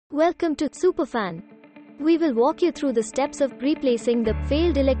Welcome to Superfan. We will walk you through the steps of replacing the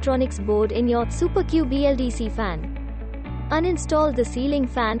failed electronics board in your Super Q BLDC fan. Uninstall the ceiling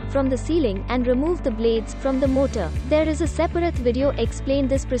fan from the ceiling and remove the blades from the motor. There is a separate video explain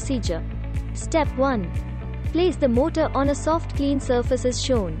this procedure. Step 1. Place the motor on a soft clean surface as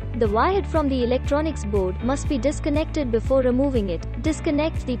shown. The wire from the electronics board must be disconnected before removing it.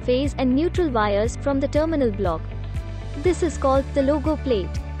 Disconnect the phase and neutral wires from the terminal block. This is called the logo plate.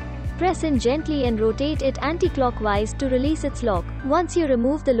 Press in gently and rotate it anti-clockwise to release its lock. Once you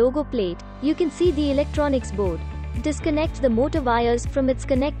remove the logo plate, you can see the electronics board. Disconnect the motor wires from its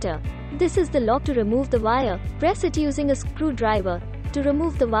connector. This is the lock to remove the wire. Press it using a screwdriver to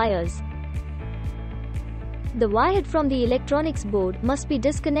remove the wires. The wire from the electronics board must be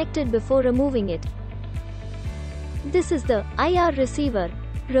disconnected before removing it. This is the IR receiver.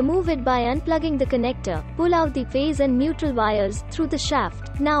 Remove it by unplugging the connector. Pull out the phase and neutral wires through the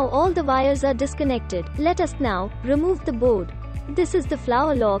shaft. Now all the wires are disconnected. Let us now remove the board. This is the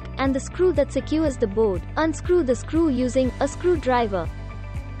flower lock and the screw that secures the board. Unscrew the screw using a screwdriver.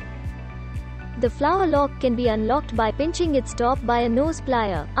 The flower lock can be unlocked by pinching its top by a nose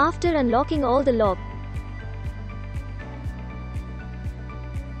plier. After unlocking all the locks,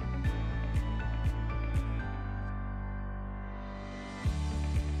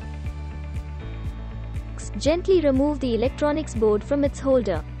 gently remove the electronics board from its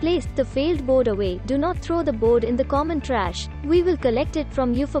holder. Place the failed board away. Do not throw the board in the common trash. We will collect it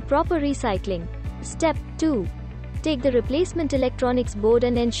from you for proper recycling. Step 2. Take the replacement electronics board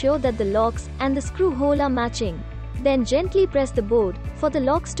and ensure that the locks and the screw hole are matching. Then gently press the board for the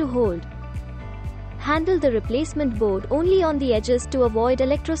locks to hold. Handle the replacement board only on the edges to avoid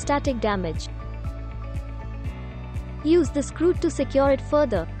electrostatic damage. Use the screw to secure it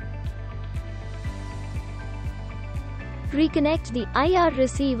further. Reconnect the IR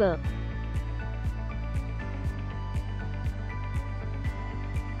receiver.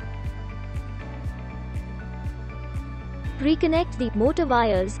 Reconnect the motor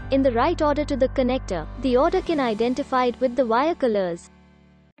wires in the right order to the connector. The order can identify it with the wire colors.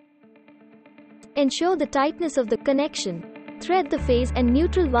 Ensure the tightness of the connection. Thread the phase and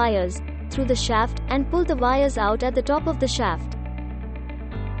neutral wires through the shaft and pull the wires out at the top of the shaft.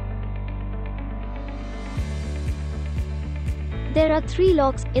 There are 3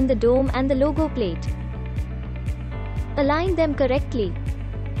 locks in the dome and the logo plate. Align them correctly.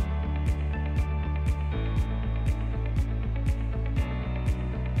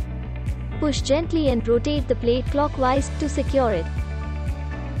 Push gently and rotate the plate clockwise to secure it.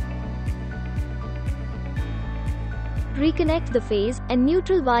 Reconnect the phase and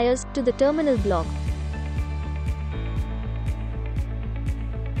neutral wires to the terminal block.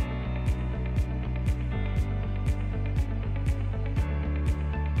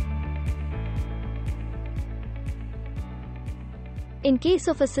 In case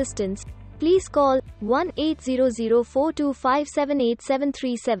of assistance, please call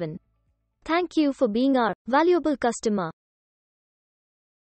 1-800-425-78737. Thank you for being our valuable customer.